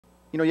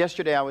You know,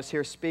 yesterday I was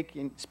here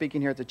speaking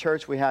here at the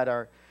church. We had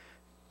our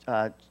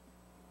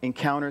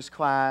encounters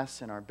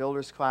class and our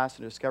builders class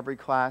and discovery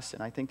class,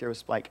 and I think there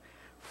was like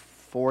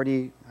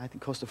 40, I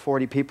think close to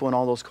 40 people in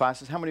all those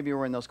classes. How many of you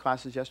were in those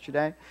classes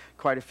yesterday?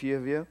 Quite a few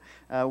of you.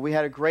 We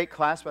had a great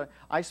class, but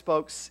I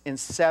spoke in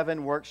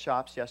 7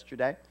 workshops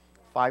yesterday,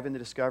 5 in the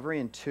discovery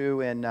and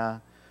 2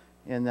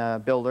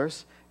 in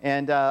builders.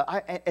 And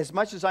as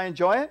much as I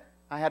enjoy it,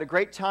 I had a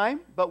great time,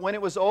 but when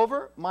it was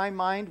over, my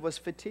mind was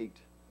fatigued.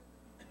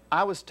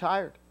 I was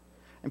tired.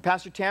 And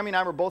Pastor Tammy and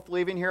I were both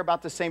leaving here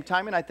about the same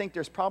time, and I think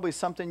there's probably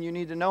something you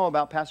need to know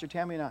about Pastor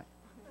Tammy and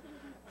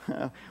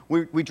I.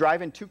 We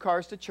drive in 2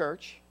 cars to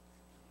church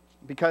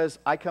because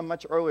I come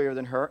much earlier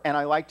than her, and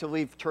I like to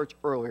leave church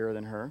earlier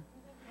than her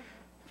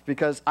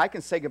because I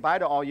can say goodbye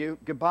to all you,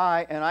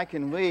 goodbye, and I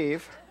can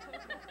leave.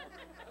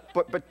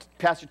 But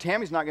Pastor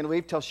Tammy's not going to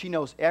leave till she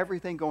knows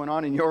everything going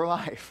on in your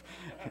life.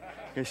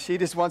 Because she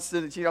just wants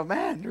to, you know,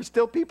 man, there's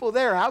still people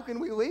there. How can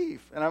we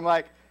leave? And I'm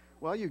like,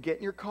 well, you get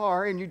in your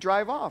car and you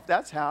drive off.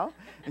 That's how.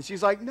 And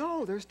she's like,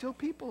 no, there's still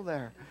people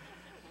there.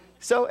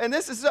 So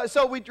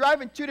we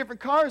drive in 2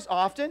 different cars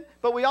often,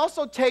 but we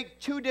also take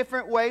 2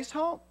 different ways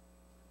home.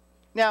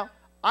 Now,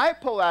 I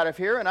pull out of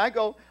here and I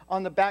go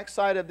on the back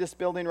side of this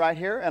building right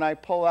here, and I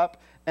pull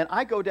up and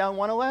I go down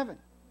 111.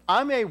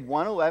 I'm a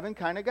 111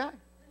 kind of guy.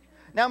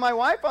 Now, my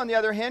wife, on the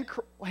other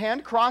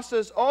hand,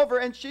 crosses over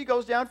and she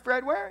goes down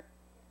Fred Waring.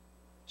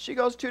 She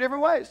goes 2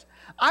 different ways.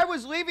 I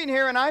was leaving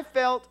here and I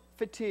felt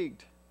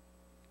fatigued.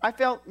 I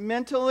felt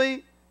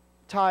mentally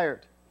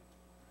tired.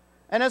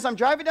 And as I'm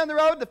driving down the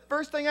road, the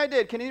first thing I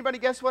did, can anybody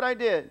guess what I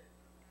did?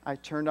 I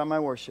turned on my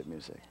worship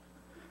music.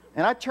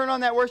 And I turn on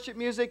that worship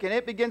music and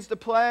it begins to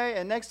play,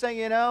 and next thing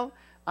you know,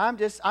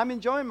 I'm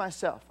enjoying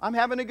myself. I'm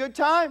having a good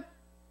time.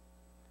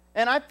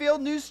 And I feel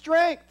new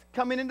strength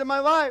coming into my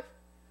life.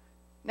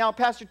 Now,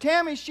 Pastor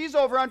Tammy, she's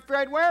over on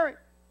Fred Waring.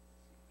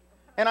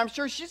 And I'm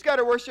sure she's got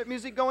her worship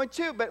music going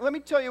too. But let me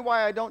tell you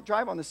why I don't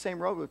drive on the same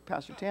road with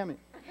Pastor Tammy.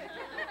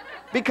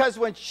 Because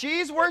when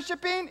she's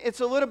worshiping,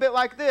 it's a little bit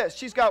like this.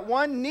 She's got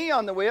one knee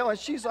on the wheel, and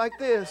she's like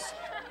this.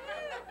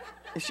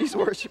 And she's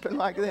worshiping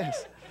like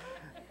this.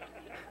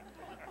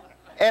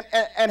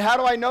 And how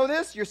do I know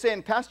this? You're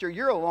saying, Pastor,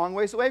 you're a long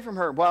ways away from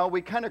her. Well,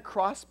 we kind of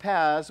crossed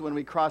paths when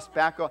we crossed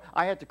back.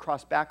 I had to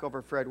cross back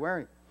over Fred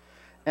Waring.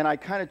 And I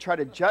kind of try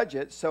to judge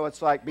it, so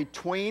it's like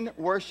between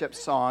worship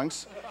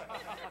songs.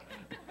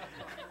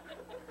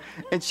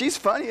 And she's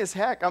funny as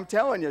heck, I'm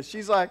telling you.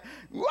 She's like,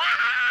 wah!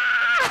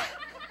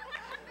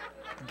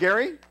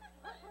 Gary,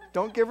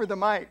 don't give her the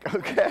mic,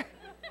 okay?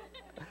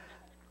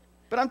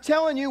 But I'm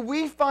telling you,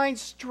 we find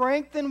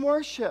strength in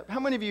worship. How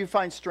many of you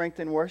find strength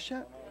in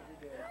worship?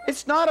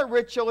 It's not a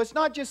ritual. It's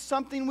not just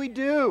something we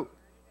do.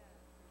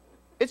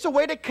 It's a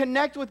way to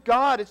connect with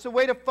God. It's a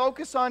way to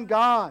focus on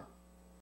God.